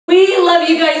love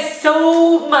you guys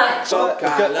so much.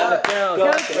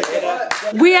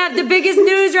 We have the biggest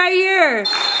news right here.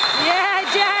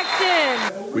 Yeah,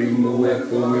 Jackson. We move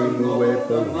away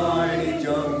from mighty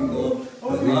jungle.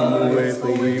 We move away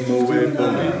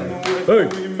from Hey,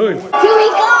 hey. Here we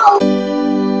go.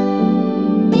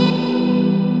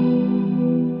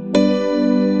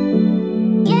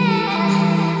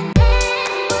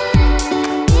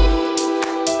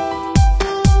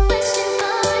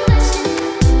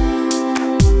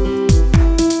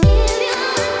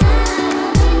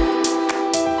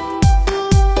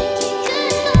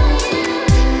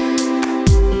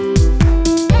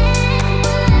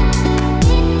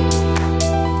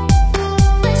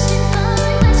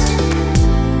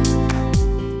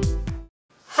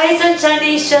 Hi, Sunshine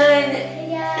Nation. Hey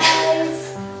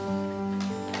guys.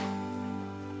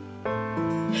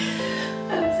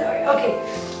 I'm sorry. Okay.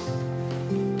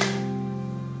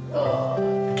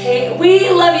 Okay, we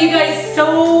love you guys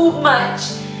so much.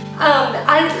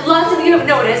 Lots of you have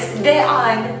noticed that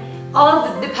on all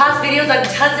of the past videos on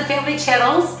tons of family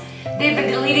channels, they've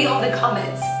been deleting all the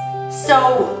comments.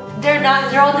 So they're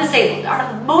all disabled.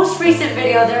 Our most recent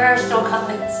video, there are still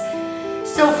comments.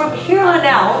 So from here on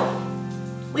out,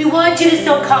 we want you to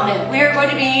still comment. We are going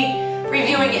to be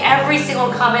reviewing every single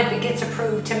comment that gets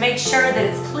approved to make sure that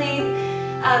it's clean.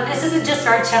 This isn't just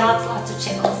our channel, it's lots of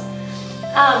channels.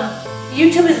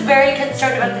 YouTube is very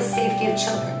concerned about the safety of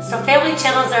children. So family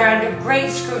channels are under great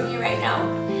scrutiny right now.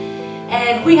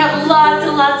 And we have lots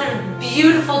and lots of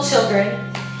beautiful children.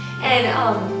 And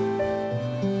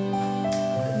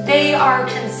they are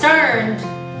concerned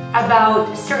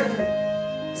about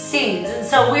certain scenes. And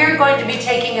so we're going to be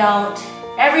taking out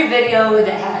every video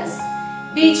that has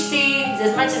beach scenes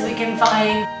as much as we can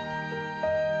find.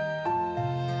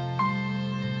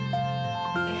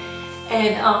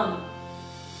 And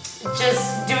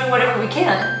just doing whatever we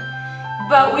can.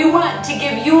 But we want to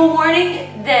give you a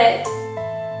warning that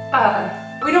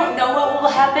we don't know what will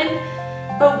happen,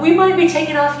 but we might be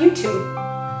taken off YouTube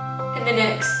in the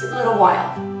next little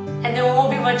while. And there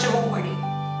won't be much of a warning.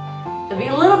 There'll be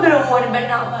a little bit of a warning, but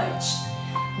not much.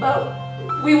 But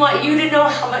we want you to know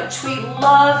how much we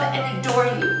love and adore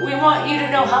you. We want you to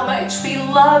know how much we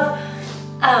love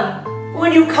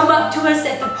when you come up to us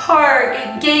at the park,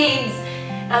 at games,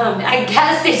 at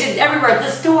gas stations, everywhere, at the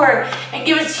store, and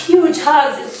give us huge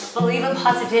hugs. And believe in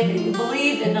positivity. We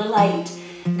believe in the light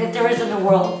that there is in the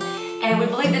world. And we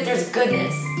believe that there's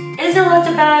goodness. Is there lots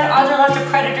of bad? Are there lots of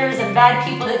predators and bad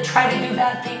people that try to do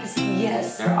bad things?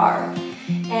 Yes, there are.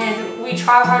 And we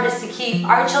try our hardest to keep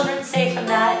our children safe from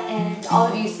that and all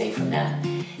of you safe from that.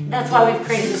 That's why we've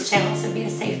created this channel, so be a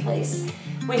safe place.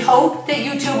 We hope that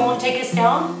YouTube won't take us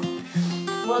down.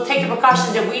 We'll take the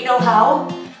precautions that we know how.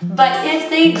 But if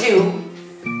they do,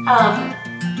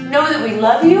 know that we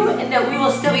love you and that we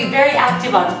will still be very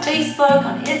active on Facebook,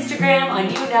 on Instagram, on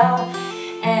YouNow,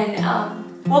 and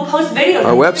we'll post videos.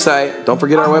 Our website, don't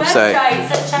forget our website.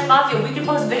 Sunshine Mafia, we can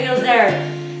post videos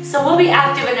there. So we'll be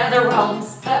active in other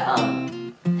realms. But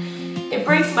it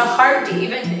breaks my heart to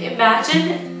even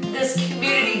imagine this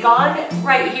community gone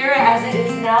right here as it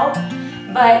is now.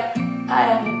 But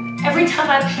every time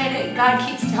I plan it, God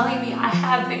keeps telling me I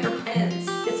have bigger plans.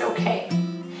 It's okay.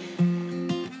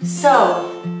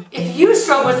 So if you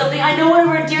struggle with something, I know one of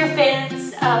our dear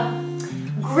fans,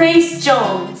 Grace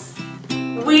Jones,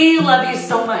 we love you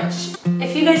so much.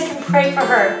 If you guys can pray for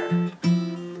her,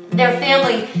 their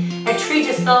family, a tree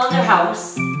just fell on their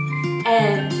house,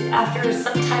 and after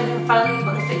some time they were finally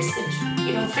able to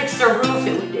fix their roof.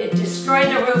 It destroyed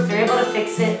the roof. They're able to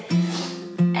fix it,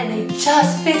 and they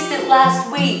just fixed it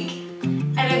last week,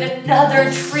 and then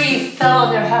another tree fell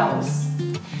on their house.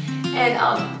 And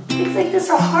things like this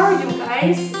are hard, you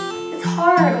guys. It's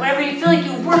hard whenever you feel like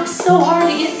you work so hard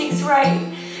to get things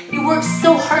right. You work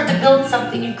so hard to build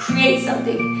something and create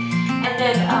something, and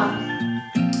then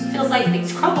it feels like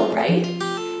things crumble, right?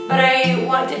 But I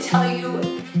want to tell you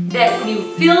that when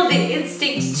you feel the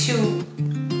instinct to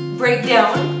break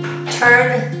down,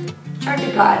 turn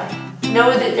to God.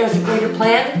 Know that there's a greater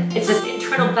plan. It's this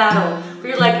internal battle where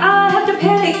you're like, I have to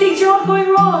panic, things are all going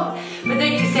wrong. But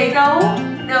then you say,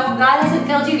 no, God hasn't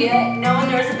failed you yet. No,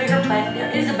 there's a bigger plan.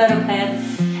 There is a better plan.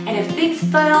 And if things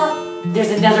fail, there's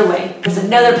another way. There's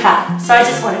another path. So I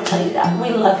just want to tell you that.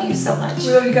 We love you so much.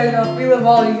 We love you guys. We love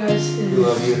all you guys. We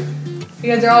love you.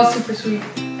 You guys are all super sweet.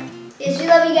 Yes, we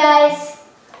love you guys.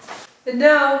 And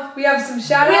now we have some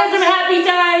shout outs. We have some happy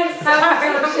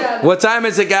times. What time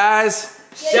is it, guys?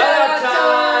 Shout out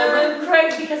time. I'm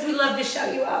crying because we love to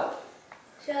shout you out.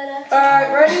 Shout out.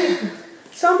 Alright, ready?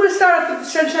 So I'm going to start off with the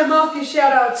Sunshine Mafia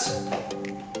shout outs.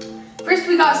 First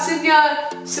we got Sinya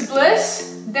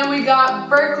Siblis, Then we got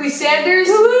Berkeley Sanders.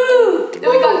 Woo! Then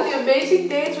we got The Amazing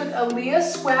Days with Aaliyah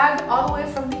Swag all the way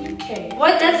from the UK.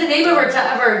 What? That's the name of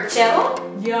her channel?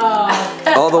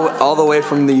 Yeah. All the way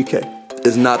from the UK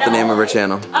is not the name of her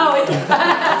channel. Oh,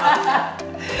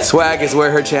 it's Swag is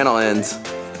where her channel ends,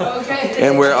 Okay.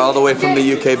 and where all the way from the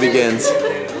UK begins.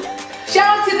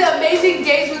 Shout out to The Amazing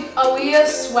Days with Aaliyah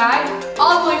Swag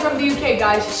all the way from the UK,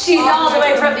 guys. She's all the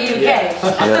way from the UK.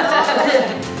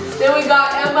 Yeah. Then we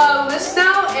got Emma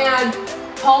Listnow and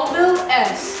Paulville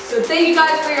S. So thank you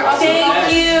guys for your awesome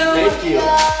comments. Thank you. Thank you.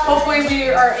 Hopefully we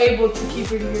are able to keep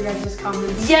reading your guys'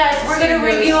 comments. Yes, we're gonna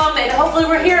review them, and hopefully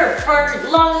we're here for a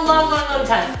long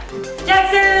time.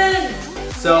 Jackson!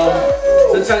 So,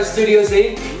 Sunshine Studios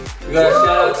Inc. We got our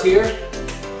shout outs here.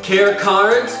 Kara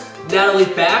Carnes, Natalie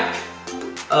Back,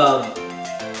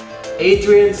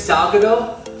 Adrian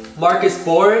Salgado, Marcus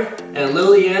Bourne, and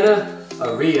Liliana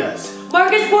Arias.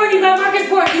 Marcus Bourne, you got Marcus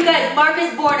Bourne. You guys,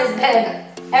 Marcus Bourne has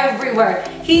been everywhere.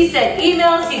 He sent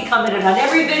emails, he commented on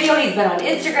every video, he's been on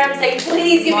Instagram saying,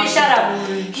 please give me a shout out.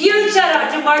 Huge shout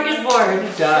out to Marcus Bourne.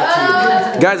 Shout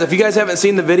out to you. Guys, if you guys haven't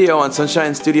seen the video on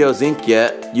Sunshine Studios Inc.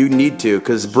 yet, you need to,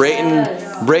 because Brayton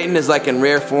is like in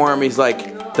rare form. He's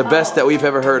like the best that we've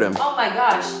ever heard him. Oh my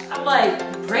gosh. I'm like,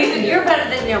 Brayden, you're better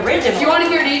than the original. If you want to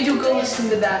hear an angel, go listen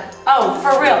to that. Oh,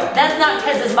 for real. That's not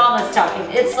because his mama's talking.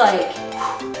 It's like,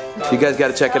 You guys got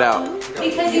to check it out.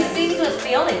 because he sings with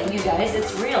feeling, you guys.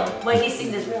 It's real. What he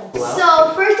sings is real.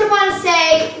 So first I want to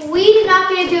say we did not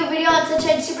get to do a video on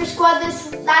Sunshine Super Squad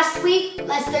last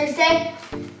Thursday.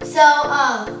 So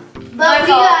but we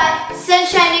got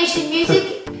Sunshine Nation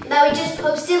music that we just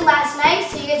posted last night.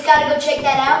 So you guys gotta go check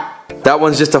that out. That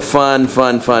one's just a fun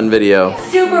video.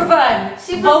 Super fun.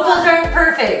 Vocals aren't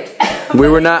perfect. We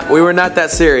were not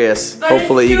that serious. But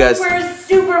Hopefully it's you guys.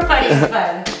 super funny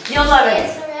fun. You'll love it.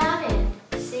 Dance around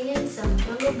and singing some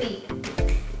jungle beat.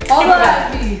 All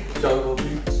that me. Jungle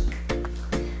Beats.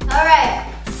 All right.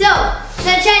 So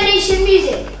Sunshine Nation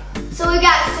music. So we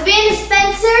got Savannah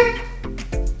Spencer,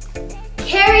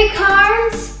 Carrie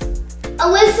Carnes,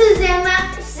 Alyssa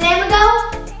Zamago,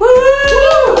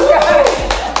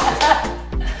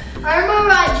 Irma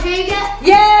Rodriguez.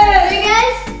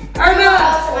 Yes! Irma!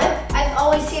 Awesome. I've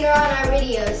always seen her on our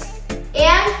videos.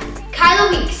 And Kyla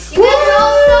Weeks. You guys are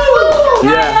all so welcome.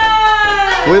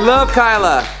 Yeah. We love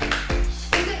Kyla.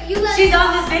 She's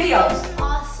on this video.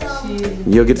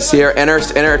 Awesome. You'll get to see her and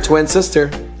her twin sister.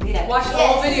 Yeah. Watch the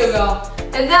whole video, y'all.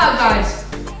 And now, guys,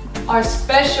 our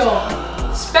special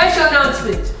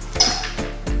announcement.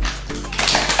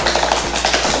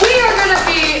 We are gonna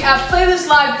be at Playlist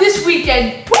Live this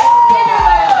weekend in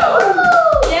Orlando.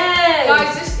 Yes!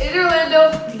 Guys, this in Orlando,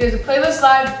 there's a Playlist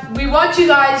Live. We want you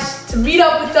guys to meet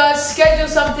up with us, schedule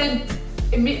something,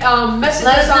 message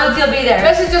Let us us know on if you'll be there.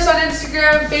 Message us on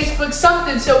Instagram, Facebook,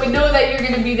 something, so we know that you're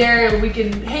gonna be there and we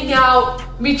can hang out,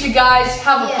 meet you guys,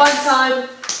 have a fun time.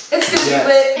 It's gonna be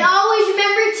lit. And always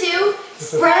remember to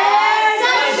Spread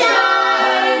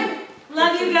sunshine!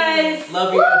 Love you guys.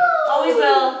 Love you. Always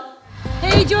will.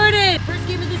 Hey Jordan, first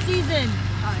game of the season.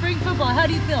 Spring football, how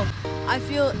do you feel? I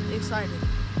feel excited.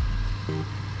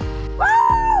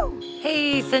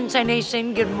 Hey Sunshine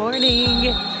Nation, good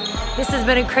morning. This has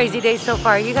been a crazy day so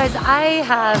far. You guys, I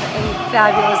have a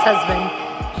fabulous husband.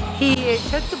 He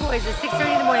took the boys at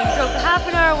 6:30 in the morning, drove half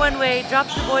an hour one way,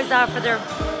 dropped the boys off for their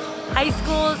high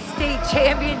school state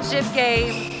championship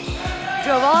game,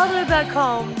 drove all the way back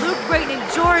home. Luke, Brayton,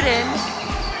 and Jordan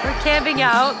were camping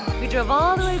out. We drove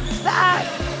all the way back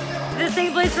to the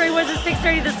same place where he was at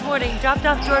 6:30 this morning, dropped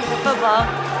off Jordan for football.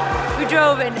 We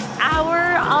drove an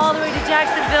hour all the way to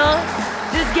Jacksonville.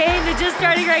 This game is just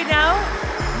starting right now.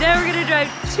 Then we're gonna drive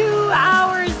 2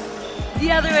 hours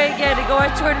the other way again to go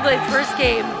watch Jordan play his first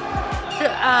game.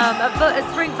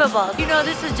 Spring football. You know,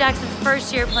 this was Jackson's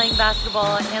first year playing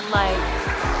basketball, and like,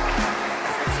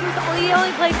 he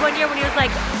only played 1 year when he was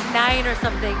like 9 or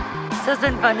something. So it's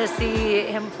been fun to see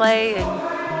him play and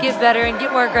get better and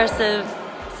get more aggressive.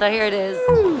 So here it is.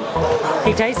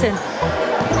 Hey Tyson.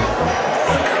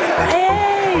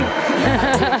 Hey!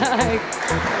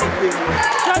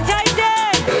 Go Tyson!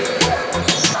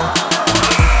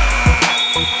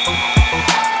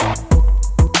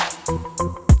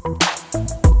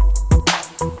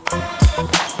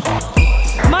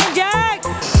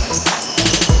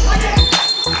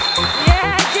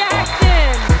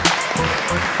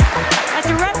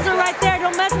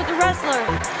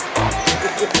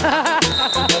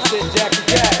 That's it, Jackson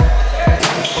Jack.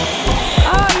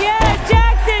 Oh yeah,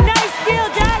 Jackson! Nice steal,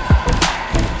 Jackson!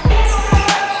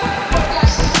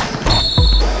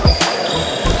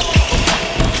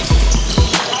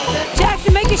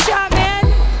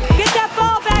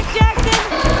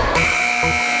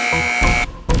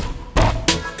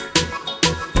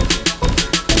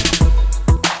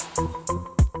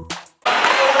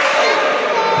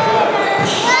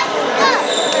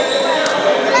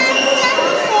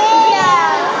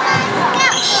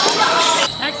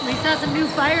 some new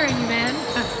fire in you, man.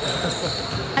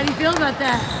 How do you feel about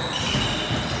that?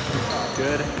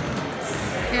 Good.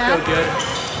 Yeah? Feel good.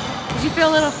 Did you feel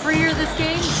a little freer this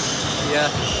game? Yeah.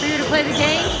 Freer to play the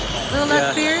game? A little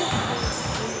less fear?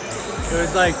 It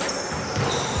was like,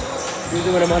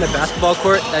 usually when I'm on a basketball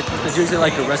court, there's usually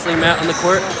like a wrestling mat on the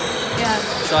court. Yeah.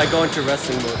 So I go into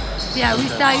wrestling mode. Yeah, we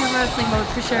saw you in wrestling mode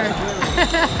for sure.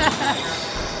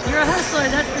 You're a hustler,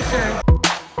 that's for sure.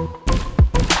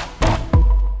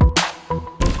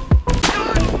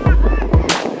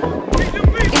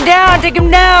 Take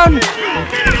him down!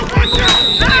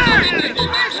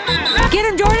 Get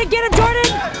him, Jordan! Get him, Jordan!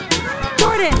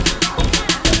 Jordan!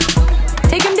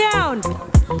 Take him down!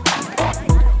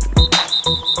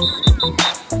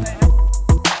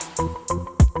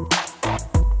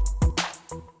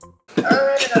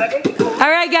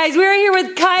 Alright guys, we're here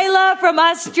with Kyla from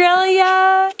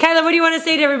Australia. Kyla, what do you want to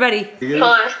say to everybody?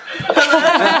 Hi.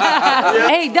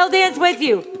 Hey, they'll dance with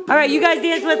you. Alright, you guys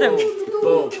dance with them.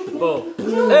 Boom, boom.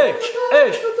 Hey,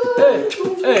 hey, hey,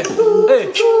 hey, hey,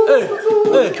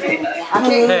 hey,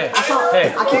 hey.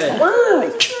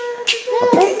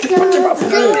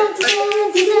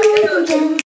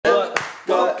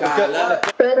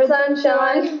 Spread the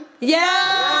sunshine.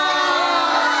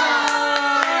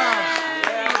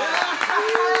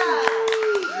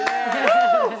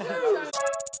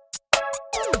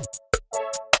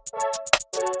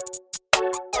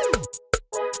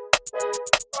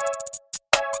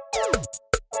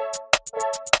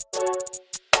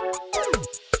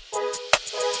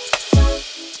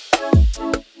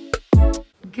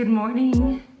 Good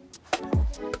morning.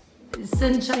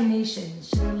 Sunshine Nation.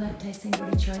 Should I let Tyson go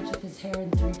to church with his hair in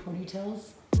 3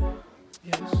 ponytails?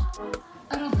 Yes.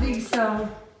 I don't think so.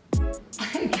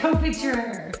 Go fix your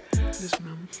hair. Yes,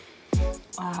 ma'am.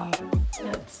 Wow,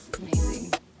 that's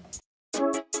amazing.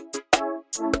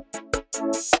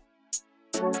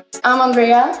 I'm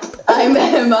Andrea. I'm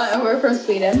Emma, and we're from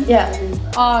Sweden. Yeah.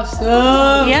 Awesome.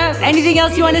 Yeah. Anything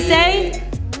else you want to say?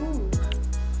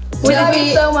 We love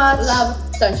you so much. Love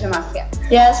Sunshine Mafia.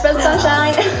 Yeah, spread the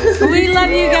sunshine. We love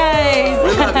you guys.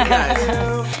 We love you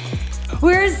guys.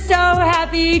 We're so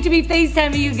happy to be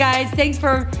FaceTiming you guys. Thanks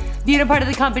for being a part of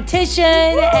the competition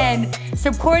and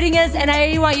supporting us. And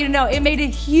I want you to know it made a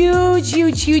huge,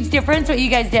 huge, huge difference what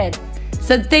you guys did.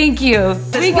 So thank you.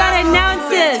 We gotta announce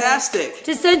this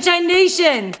to Sunshine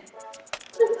Nation.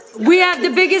 We have the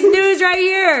biggest news right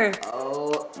here.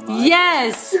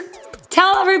 Yes.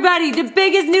 Tell everybody the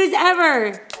biggest news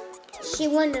ever. She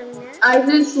won them. I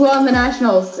just won the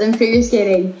nationals in figure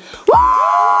skating. Woo!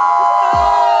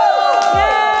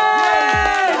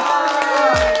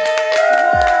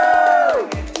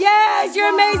 Yes, you're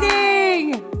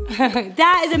amazing.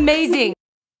 That is amazing.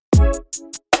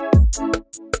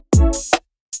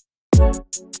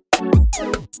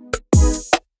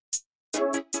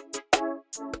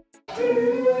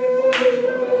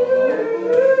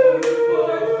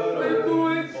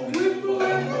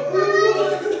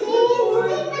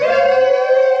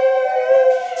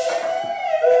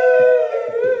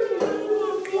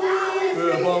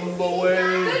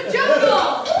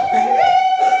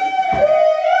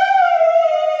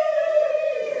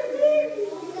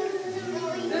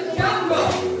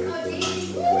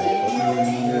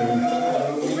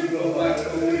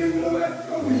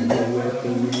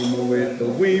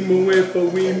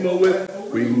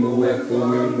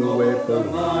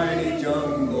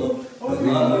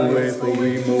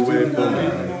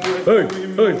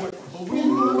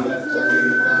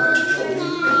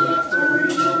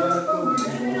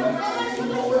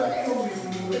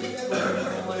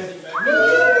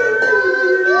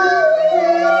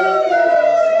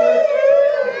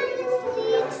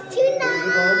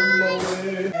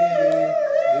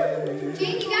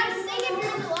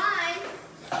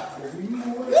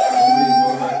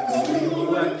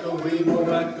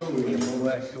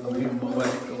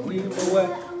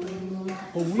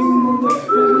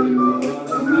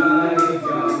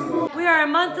 We are a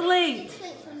month late,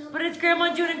 but it's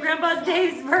Grandma June and Grandpa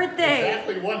Dave's birthday.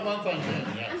 Exactly 1 month on June,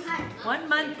 yes. 1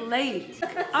 month late.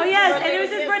 Oh yes, and it was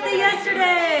his birthday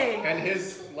yesterday. And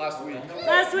his last week.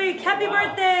 Last week. Happy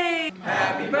birthday.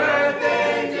 Happy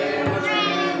birthday, dear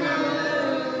Grandma.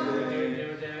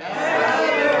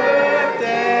 Happy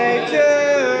birthday to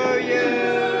you.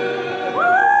 Woo!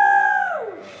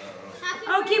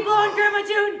 Oh, keep blowing, Grandma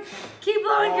June. Keep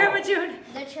blowing, Grandma June.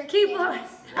 Keep blowing.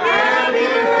 Happy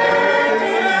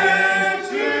birthday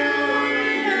to you.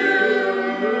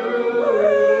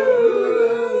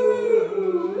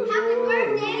 Happy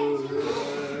birthday.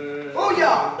 Oh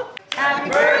yeah. Happy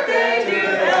birthday,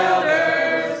 dear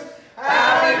elders.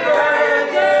 Happy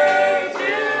birthday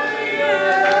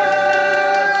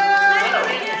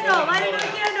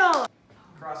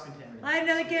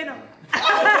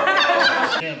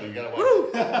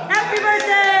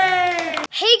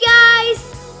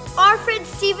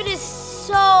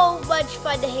much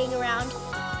fun to hang around.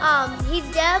 He's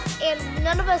deaf and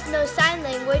none of us know sign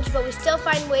language, but we still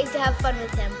find ways to have fun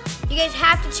with him. You guys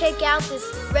have to check out this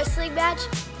wrestling match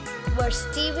where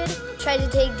Steven tried to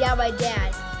take down my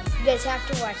dad. You guys have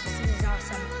to watch this. This is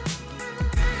awesome.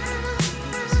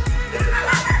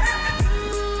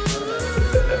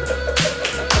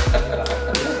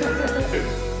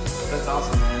 That's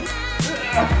awesome, man.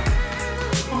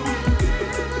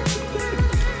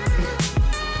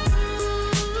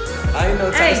 I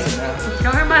know Tyson now.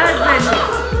 Come here, my husband.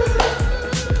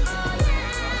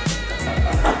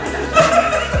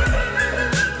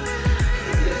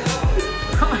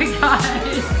 Oh my gosh.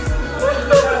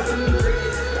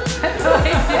 Oh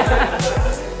my God.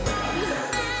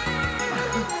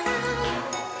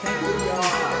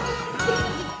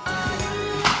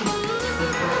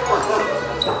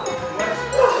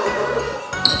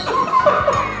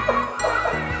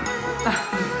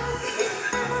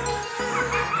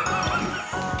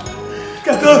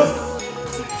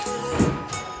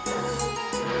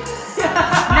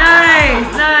 Nice,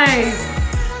 nice.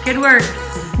 Good work.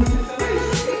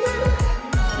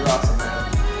 You're awesome, man.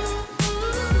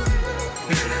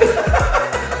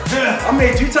 I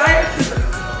made you tired?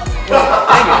 Well,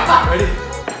 dang it. Ready?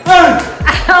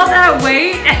 All that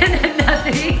weight and then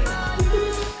nothing.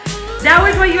 That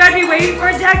was what you had me waiting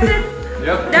for, Jackson?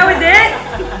 Yep. That was it?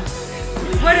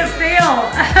 What a fail.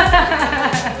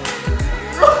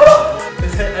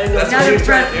 Not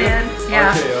impressed, man.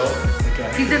 Yeah. Okay.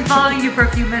 He's been following you for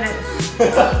a few minutes,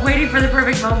 waiting for the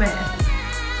perfect moment.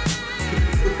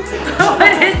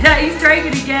 What is that? He's trying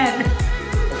it again.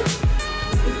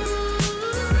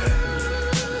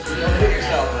 Don't hit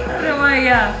yourself, man. Oh my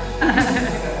God.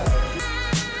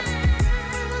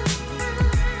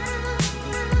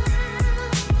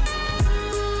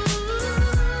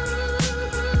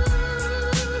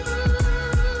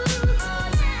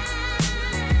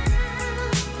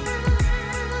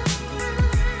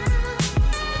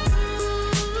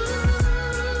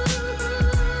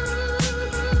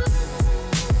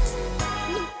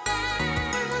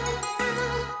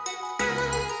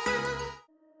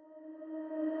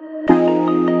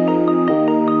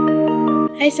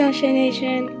 Hi Sunshine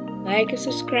Nation, like and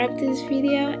subscribe to this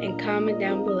video and comment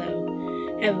down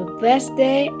below. Have a blessed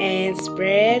day and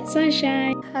spread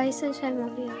sunshine. Hi Sunshine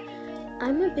Mafia.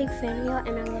 I'm a big fan of y'all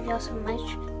and I love y'all so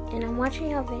much. And I'm watching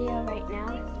y'all video right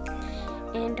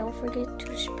now. And don't forget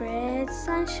to spread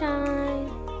sunshine.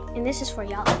 And this is for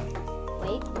y'all.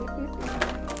 Wait.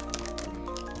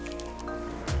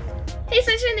 Hey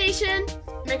Sunshine Nation,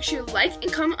 make sure you like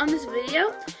and comment on this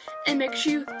video. And make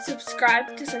sure you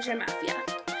subscribe to Sunshine Mafia.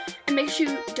 And make sure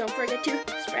you don't forget to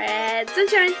spread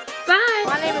sunshine. Bye!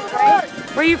 My name is Ray.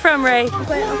 Where are you from, Ray? I'm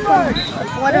from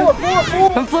Florida.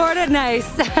 From Florida? Nice.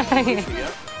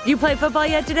 You play football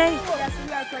yet today? Yes, we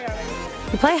gotta play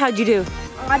already. You play? How'd you do?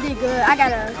 I did good. I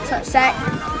got a sack.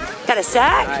 Got a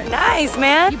sack? Nice,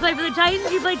 man. You play for the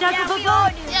Titans? You play tackle football?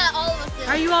 Yeah, all of us did.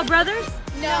 Are you all brothers?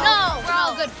 No, we're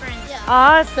all good friends. Yeah.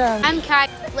 Awesome. I'm Kai.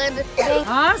 Linda.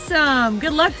 Awesome.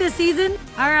 Good luck this season.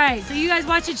 All right. So you guys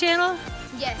watch the channel?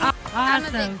 Yes. Awesome. I'm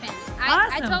a big fan.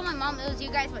 I told my mom it was you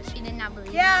guys, but she did not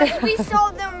believe Yeah, we saw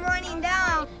them running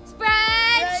down.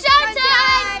 Spread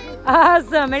sunshine!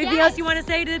 Awesome. Anything else you want to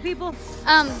say to the people?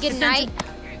 Good night.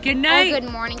 Good night. Or good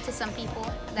morning to some people.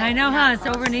 I know, huh? It's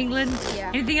over in England. Yeah.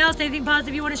 Anything else? Anything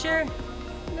positive you want to share?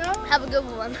 No. Have a good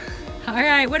one. All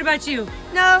right. What about you?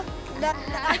 No.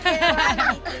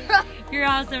 You're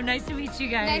awesome. Nice to meet you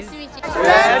guys. Nice to meet you.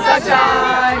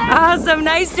 Awesome.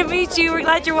 Nice to meet you. We're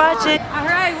glad you're watching. All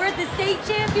right. We're at the state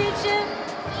championship.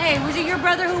 Hey, was it your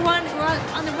brother who won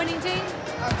on the winning team?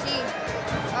 Our team.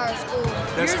 Our school.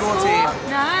 Their Your school team.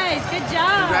 Nice. Good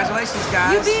job. Congratulations,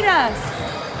 guys. You beat us.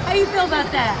 How you feel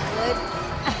about that? Good.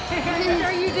 I'm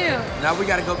sure you do. Now we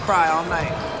gotta go cry all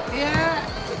night. Yeah.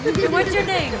 What's your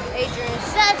name? Adrian.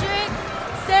 Cedric.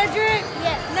 Cedric?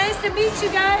 Yes. Nice to meet you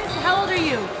guys. How old are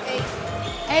you? 8.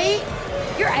 8?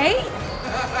 You're 8?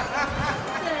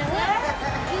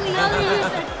 How old are you?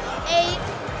 8.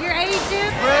 You're 8 too?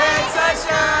 Red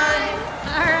sunshine!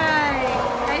 Alright.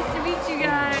 Nice to meet you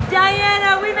guys.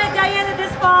 Diana, we met Diana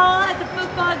this fall at the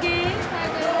football game.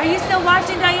 Are you still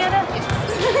watching, Diana?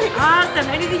 Awesome.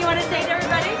 Anything you want to say to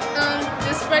everybody?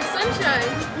 Just spread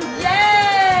sunshine.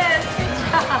 Yes! Good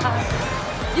job.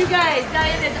 You guys,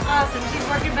 Diana's awesome. She's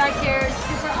working back here,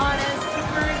 super honest,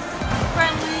 super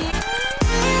friendly.